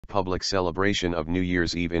public celebration of New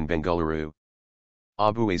Year's Eve in Bengaluru.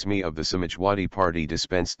 Abu Azmi of the Samajwadi Party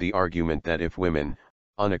dispensed the argument that if women,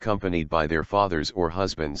 unaccompanied by their fathers or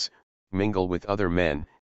husbands, mingle with other men,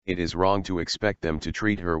 it is wrong to expect them to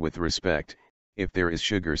treat her with respect. If there is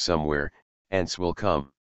sugar somewhere, ants will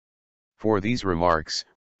come. For these remarks,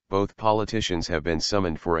 both politicians have been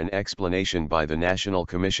summoned for an explanation by the National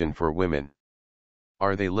Commission for Women.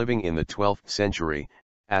 Are they living in the 12th century?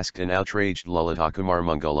 Asked an outraged Lalitakumar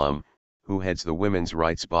Mangalam, who heads the women's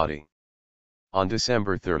rights body. On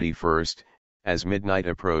December 31st, as midnight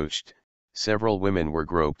approached, several women were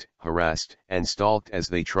groped, harassed and stalked as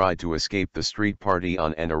they tried to escape the street party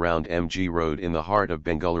on and around MG Road in the heart of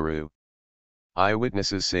Bengaluru.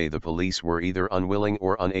 Eyewitnesses say the police were either unwilling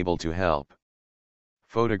or unable to help.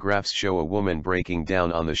 Photographs show a woman breaking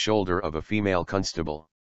down on the shoulder of a female constable.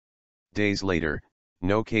 Days later,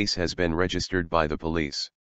 no case has been registered by the police.